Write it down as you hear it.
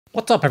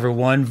What's up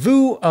everyone,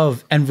 Vu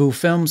of Envu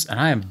Films, and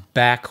I am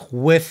back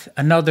with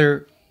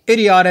another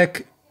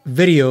idiotic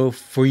video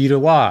for you to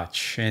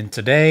watch. And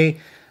today,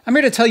 I'm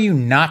here to tell you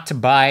not to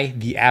buy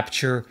the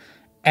Aputure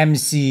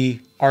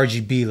MC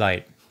RGB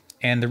light.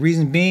 And the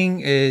reason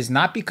being is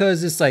not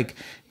because it's like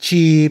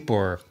cheap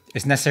or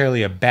it's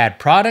necessarily a bad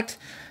product.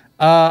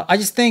 I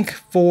just think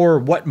for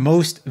what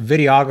most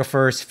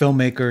videographers,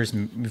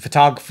 filmmakers,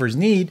 photographers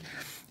need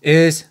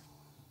is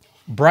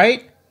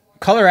bright,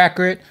 color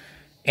accurate,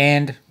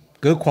 and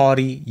good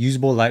quality,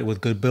 usable light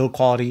with good build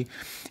quality.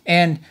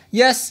 And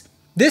yes,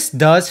 this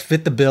does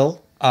fit the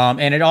bill.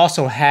 And it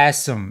also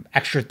has some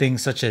extra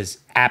things such as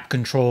app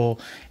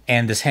control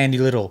and this handy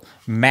little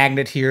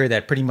magnet here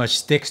that pretty much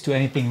sticks to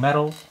anything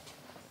metal.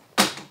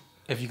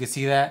 If you can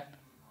see that.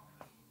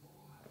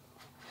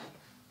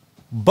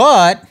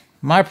 But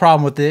my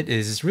problem with it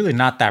is it's really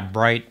not that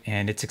bright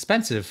and it's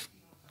expensive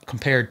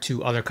compared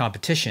to other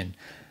competition.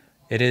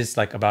 It is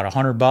like about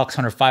 $100,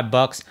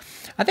 $105.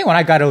 I think when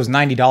I got it was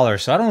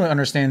 $90, so I don't really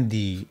understand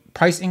the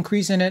price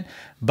increase in it,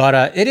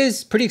 but it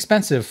is pretty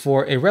expensive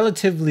for a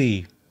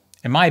relatively,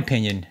 in my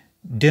opinion,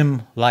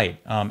 dim light.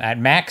 At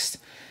max,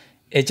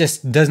 it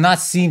just does not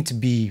seem to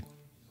be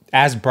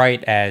as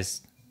bright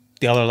as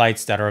the other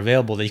lights that are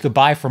available that you could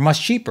buy for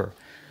much cheaper.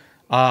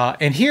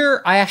 And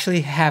here I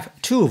actually have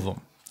two of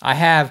them. I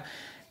have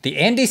the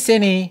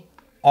Andycine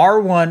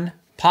R1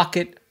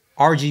 Pocket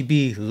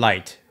RGB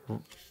light,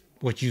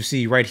 which you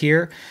see right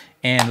here.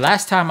 And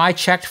last time I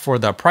checked for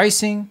the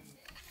pricing,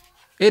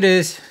 it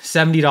is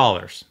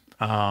 $70.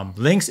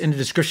 Links in the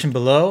description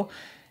below.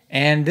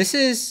 And this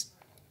is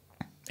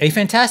a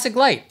fantastic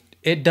light.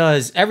 It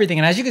does everything.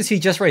 And as you can see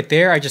just right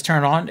there, I just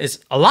turned it on. It's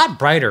a lot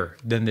brighter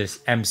than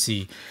this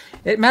MC.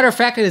 Matter of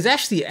fact, it is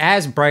actually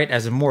as bright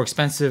as a more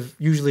expensive,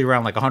 usually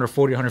around like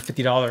 $140,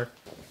 $150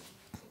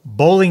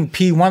 bowling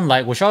P1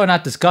 light, which I will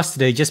not discuss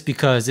today just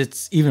because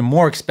it's even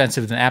more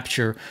expensive than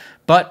Aputure.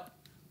 But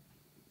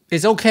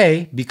it's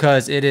okay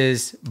because it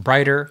is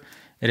brighter.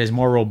 It is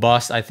more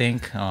robust, I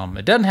think.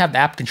 It doesn't have the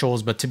app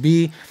controls, but to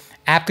be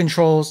app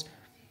controls,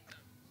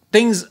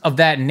 things of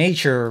that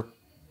nature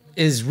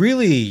is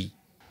really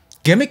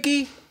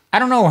gimmicky. I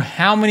don't know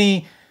how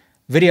many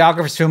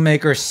videographers,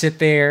 filmmakers sit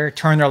there,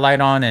 turn their light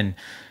on and,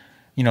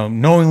 you know,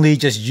 knowingly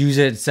just use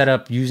it, set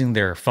up using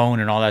their phone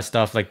and all that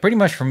stuff. Like pretty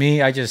much for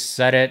me, I just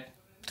set it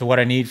to what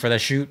I need for the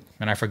shoot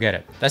and I forget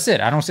it. That's it.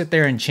 I don't sit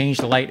there and change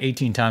the light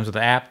 18 times with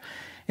the app.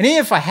 And even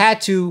if I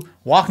had to,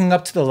 walking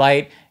up to the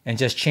light and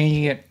just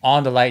changing it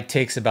on the light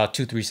takes about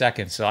 2-3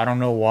 seconds. So I don't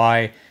know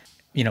why,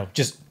 you know,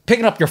 just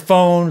picking up your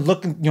phone,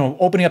 looking, you know,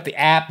 opening up the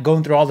app,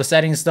 going through all the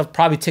settings and stuff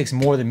probably takes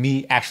more than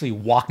me actually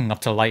walking up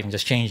to the light and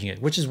just changing it,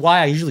 which is why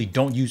I usually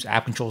don't use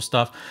app control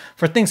stuff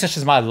for things such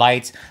as my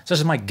lights, such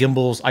as my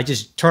gimbals. I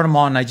just turn them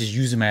on and I just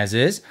use them as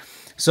is.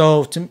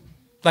 So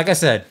like I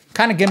said,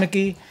 kind of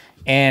gimmicky.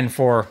 And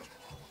for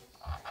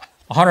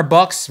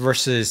 $100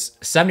 versus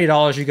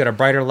 $70, you get a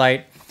brighter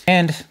light.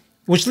 And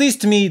which leads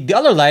to me the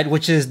other light,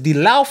 which is the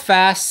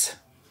LAOFAS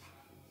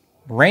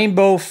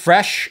Rainbow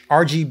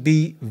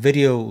RGB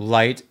video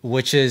light,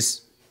 which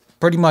is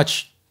pretty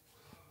much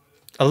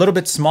a little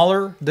bit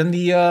smaller than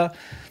the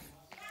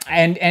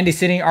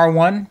Andycine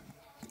R1,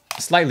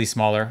 slightly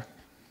smaller,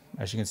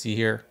 as you can see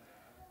here,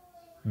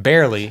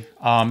 barely.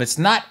 It's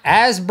not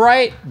as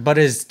bright, but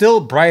is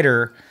still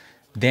brighter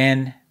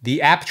than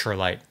the Aputure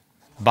light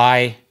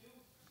by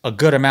a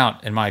good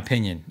amount, in my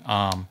opinion.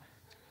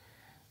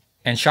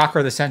 And shocker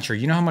of the century,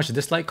 you know how much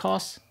this light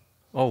costs?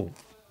 Oh.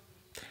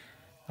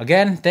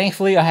 Again,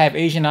 thankfully I have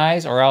Asian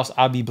eyes or else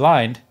I'll be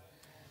blind.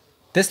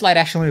 This light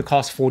actually only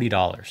costs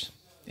 $40.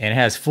 And it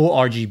has full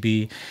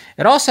RGB.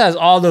 It also has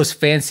all those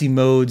fancy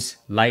modes,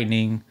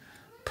 lightning,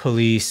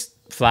 police,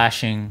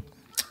 flashing.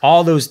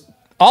 All these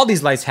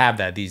lights have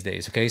that these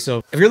days, okay?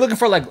 So if you're looking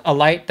for like a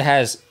light that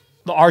has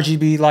the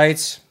RGB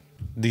lights,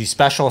 the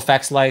special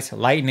effects lights,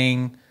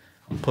 lightning,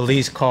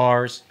 police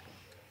cars,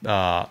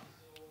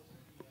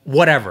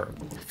 whatever,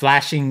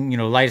 flashing, you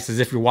know, lights as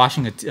if you're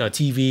watching a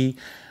TV.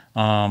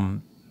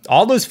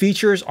 All those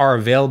features are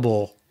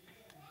available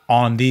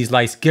on these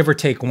lights, give or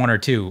take one or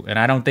two. And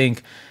I don't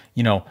think,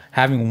 you know,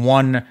 having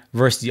one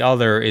versus the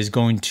other is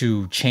going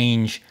to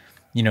change,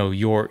 you know,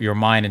 your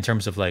mind in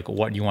terms of like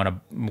what you want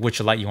to, which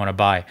light you want to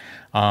buy.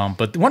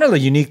 But one of the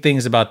unique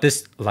things about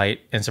this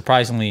light, and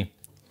surprisingly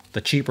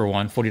the cheaper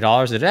one,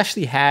 $40, it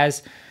actually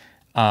has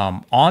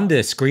on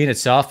the screen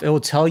itself, it will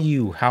tell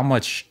you how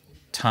much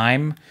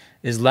time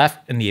is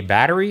left in the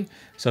battery.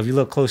 So if you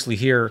look closely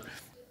here,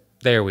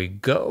 there we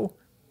go.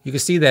 You can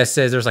see that it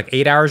says there's like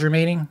 8 hours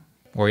remaining,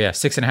 or yeah,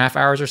 6.5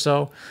 hours or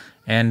so.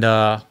 And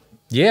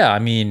yeah, I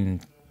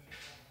mean,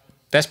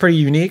 that's pretty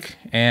unique.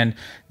 And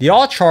they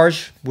all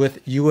charge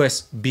with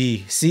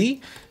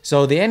USB-C.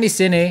 So the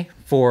Andycine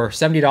for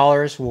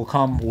 $70 will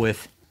come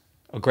with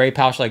a gray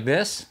pouch like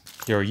this,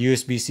 your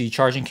USB-C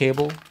charging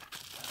cable,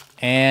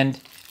 and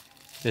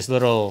this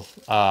little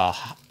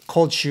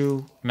cold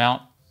shoe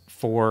mount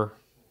for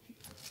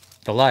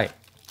the light.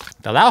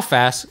 The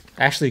LAOFAS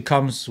actually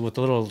comes with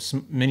a little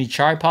mini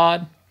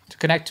tripod to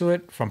connect to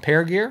it from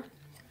Gear.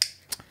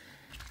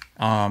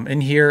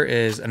 In here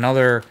is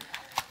another,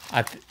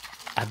 I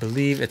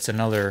believe it's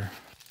another,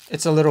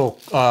 it's a little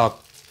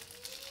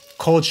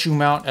cold shoe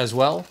mount as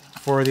well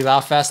for the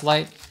LAOFAS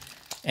light.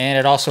 And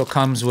it also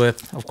comes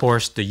with, of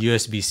course, the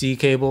USB-C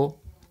cable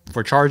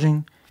for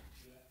charging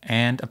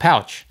and a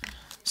pouch.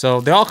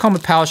 So they all come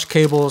with pouch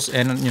cables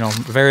and, you know,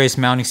 various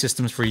mounting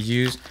systems for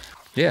use.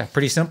 Yeah,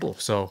 pretty simple.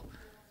 So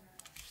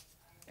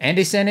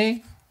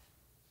Andycine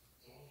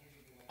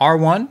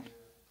R1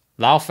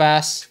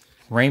 LAOFAS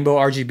Rainbow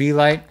RGB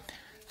light.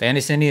 The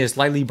Andycine is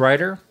slightly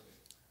brighter,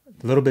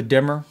 a little bit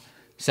dimmer,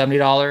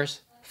 $70,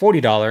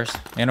 $40.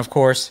 And of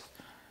course,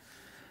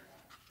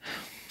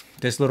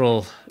 this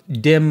little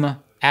dim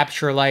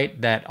Aputure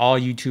light that all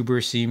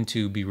YouTubers seem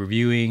to be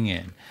reviewing,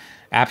 and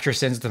Aputure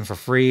sends them for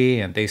free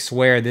and they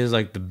swear this is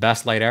like the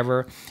best light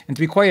ever. And to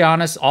be quite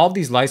honest, all of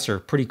these lights are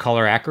pretty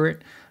color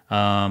accurate.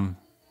 The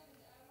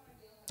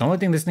only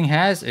thing this thing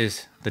has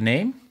is the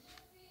name,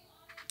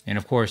 and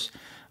of course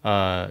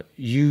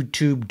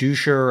YouTube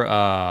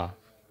doucher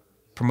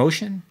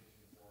promotion,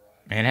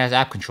 and it has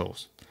app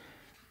controls,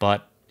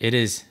 but it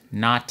is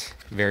not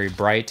very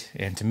bright.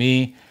 And to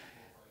me,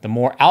 the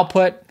more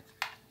output,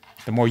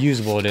 the more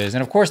usable it is.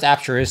 And of course, the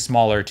Aputure is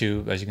smaller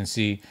too. As you can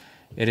see,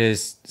 it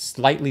is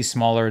slightly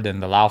smaller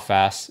than the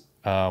LAOFAS,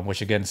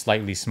 which again,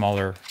 slightly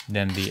smaller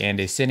than the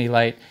Andycine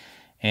light.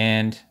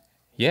 And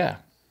yeah,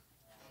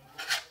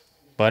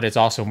 but it's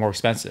also more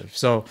expensive.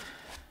 So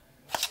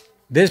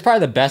this is probably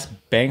the best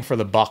bang for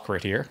the buck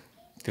right here,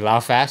 the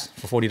LAOFAS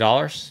for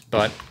 $40.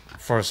 But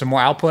for some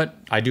more output,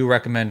 I do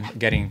recommend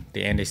getting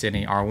the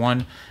Andycine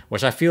R1,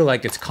 which I feel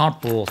like it's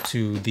comparable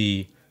to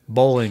the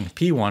Bowling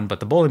P1,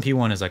 but the Bowling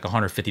P1 is like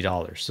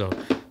 $150. So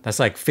that's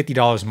like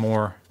 $50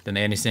 more than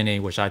the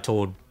Andycine, which I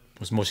told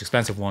was the most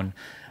expensive one.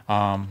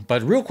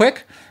 But real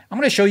quick, I'm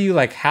going to show you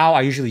like how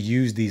I usually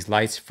use these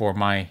lights for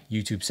my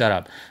YouTube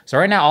setup. So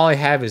right now, all I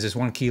have is this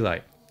one key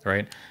light,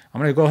 right? I'm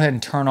going to go ahead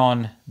and turn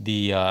on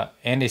the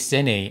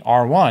Andycine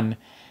R1,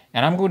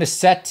 and I'm going to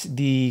set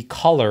the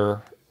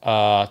color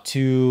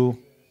to,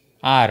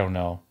 I don't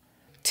know,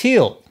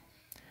 teal.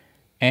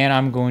 And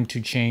I'm going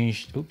to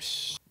change,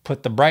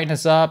 put the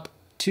brightness up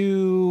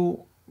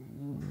to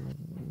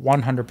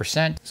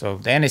 100%. So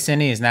the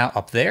Andycine is now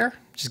up there.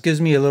 Just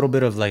gives me a little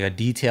bit of like a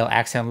detail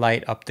accent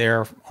light up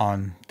there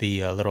on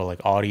the little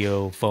like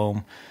audio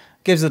foam.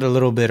 Gives it a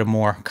little bit of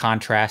more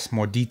contrast,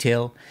 more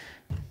detail.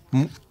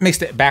 Makes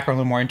the background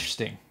a little more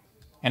interesting.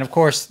 And of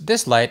course,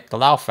 this light, the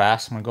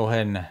LAOFAS, I'm gonna go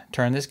ahead and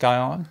turn this guy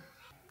on.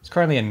 It's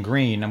currently in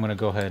green. I'm gonna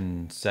go ahead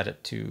and set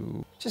it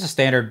to just a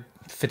standard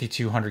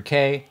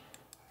 5200K.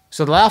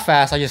 So the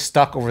LAOFAS I just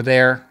stuck over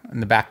there in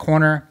the back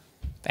corner.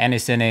 The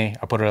Andycine,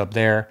 I put it up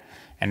there.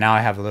 And now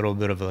I have a little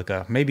bit of like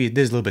a, maybe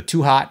this is a little bit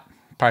too hot.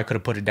 Probably could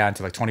have put it down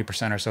to like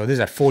 20% or so. This is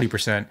at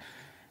 40%. And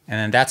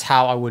then that's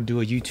how I would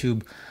do a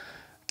YouTube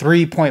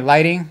 3-point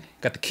lighting.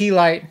 Got the key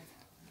light,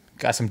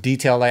 got some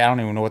detail light. I don't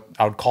even know what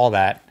I would call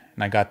that.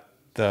 And I got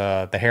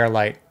the hair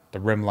light, the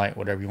rim light,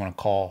 whatever you want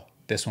to call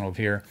this one over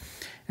here.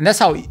 And that's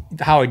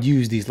how I'd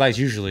use these lights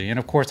usually. And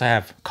of course I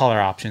have color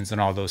options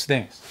and all those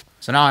things.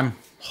 So now I'm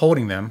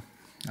holding them,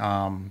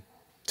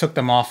 took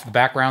them off the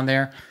background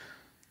there.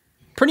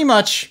 Pretty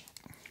much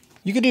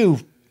you could do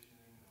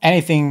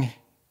anything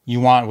you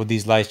want with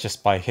these lights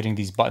just by hitting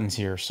these buttons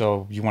here.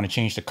 So you want to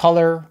change the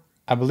color.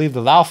 I believe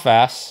the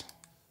LAOFAS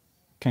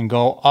can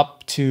go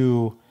up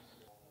to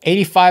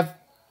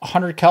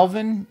 8500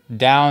 Kelvin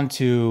down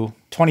to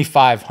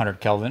 2500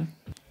 Kelvin.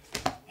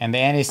 And the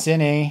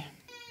Andycine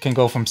can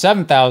go from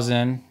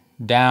 7000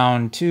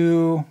 down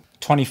to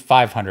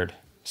 2500.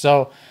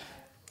 So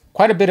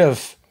quite a bit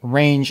of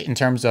range in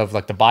terms of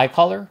like the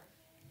bicolor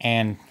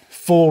and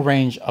full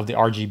range of the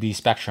RGB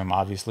spectrum,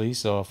 obviously.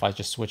 So if I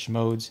just switch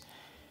modes,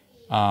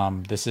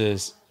 this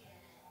is,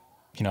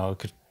 you know,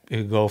 it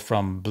could go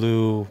from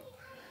blue,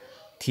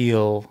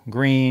 teal,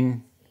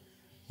 green,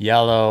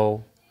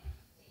 yellow,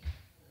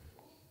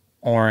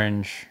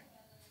 orange,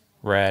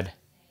 red.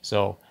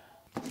 So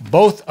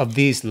both of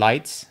these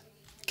lights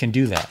can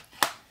do that.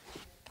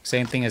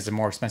 Same thing as the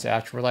more expensive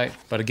Aputure light,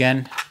 but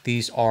again,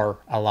 these are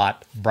a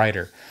lot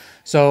brighter.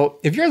 So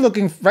if you're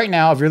looking right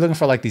now, if you're looking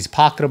for like these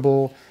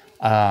pocketable,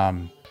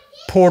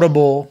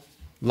 portable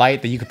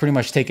light that you could pretty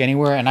much take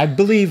anywhere, and I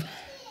believe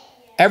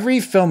every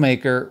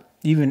filmmaker,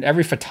 even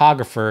every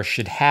photographer,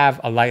 should have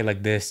a light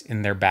like this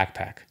in their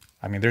backpack.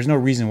 I mean, there's no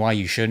reason why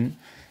you shouldn't.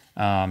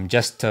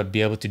 Just to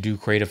be able to do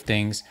creative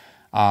things.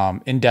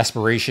 In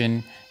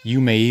desperation,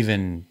 you may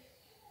even,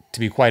 to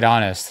be quite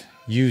honest,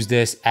 use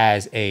this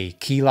as a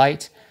key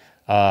light,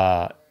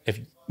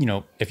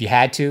 if you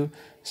had to.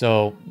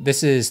 So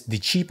this is the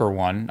cheaper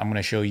one. I'm going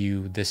to show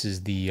you. This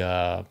is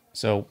the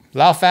so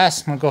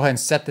LAOFAS. I'm going to go ahead and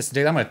set this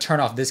today. I'm going to turn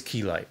off this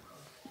key light,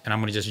 and I'm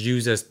going to just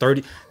use this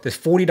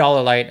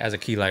 $40 light as a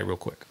key light real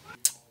quick.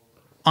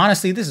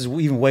 Honestly, this is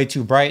even way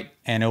too bright,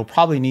 and it'll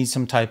probably need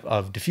some type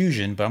of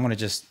diffusion, but I'm going to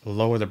just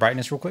lower the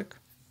brightness real quick.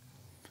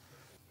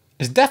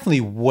 It's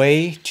definitely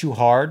way too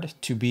hard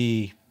to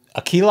be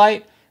a key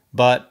light,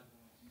 but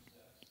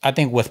I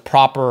think with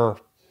proper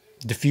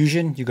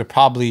diffusion, you could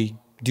probably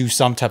do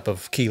some type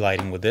of key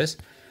lighting with this.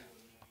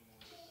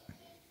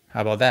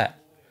 How about that?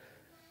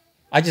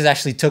 I just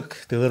actually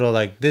took the little,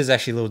 like, this is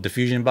actually a little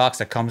diffusion box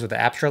that comes with the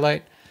Aputure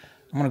light.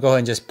 I'm gonna go ahead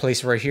and just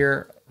place it right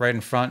here, right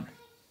in front.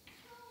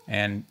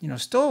 And, you know,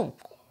 still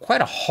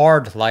quite a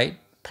hard light,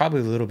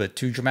 probably a little bit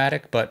too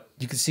dramatic, but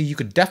you can see you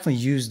could definitely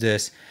use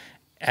this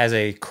as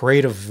a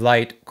creative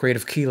light,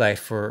 creative key light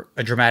for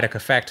a dramatic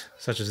effect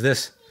such as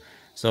this.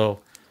 So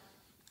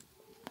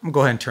I'm gonna go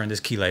ahead and turn this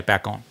key light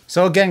back on.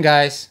 So again,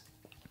 guys,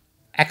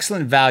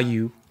 excellent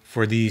value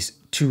for these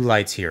two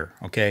lights here,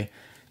 okay?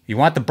 You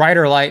want the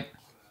brighter light,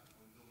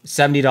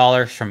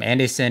 $70 from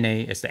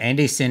Andycine. It's the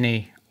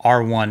Andycine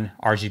R1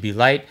 RGB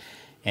light.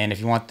 And if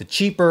you want the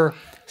cheaper,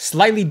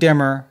 slightly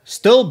dimmer,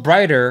 still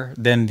brighter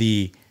than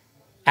the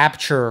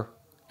Aputure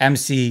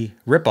MC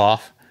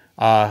ripoff,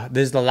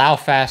 this is the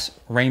LAOFAS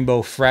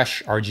Rainbow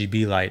Fresh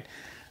RGB light.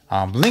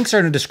 Links are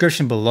in the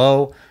description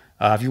below.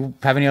 If you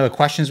have any other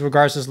questions in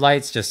regards to these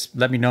lights, just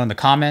let me know in the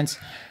comments.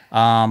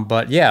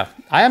 But yeah,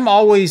 I am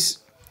always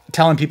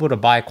telling people to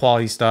buy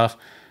quality stuff.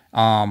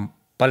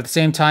 But at the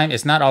same time,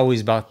 it's not always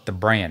about the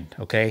brand,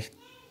 okay?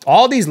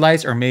 All these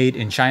lights are made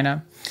in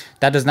China.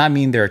 That does not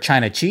mean they're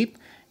China cheap.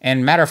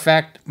 And matter of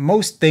fact,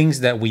 most things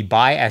that we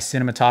buy as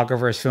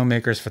cinematographers,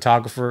 filmmakers,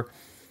 photographer,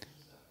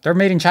 they're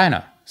made in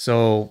China.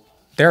 So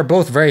they're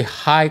both very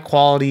high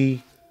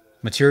quality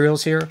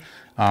materials here.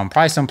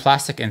 Probably some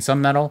plastic and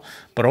some metal,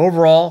 but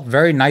overall,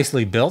 very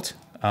nicely built.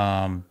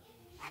 I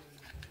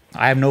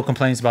have no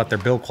complaints about their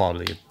build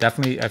quality.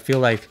 Definitely, I feel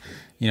like,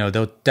 you know,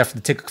 they'll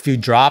definitely take a few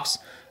drops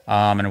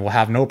and it will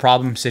have no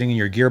problem sitting in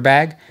your gear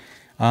bag.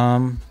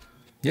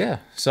 Yeah,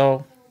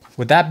 so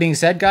with that being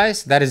said,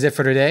 guys, that is it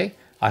for today.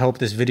 I hope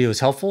this video is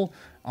helpful.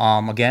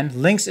 Again,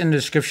 links in the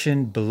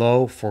description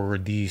below for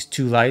these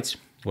two lights,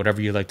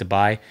 whatever you like to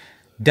buy.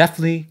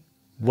 Definitely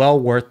well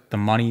worth the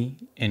money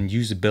and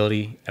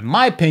usability, in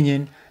my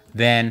opinion,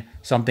 than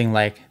something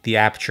like the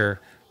Aputure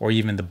or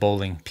even the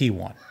Bowling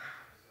P1.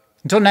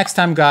 Until next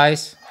time,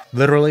 guys,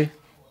 literally,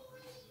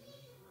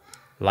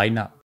 lighten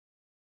up.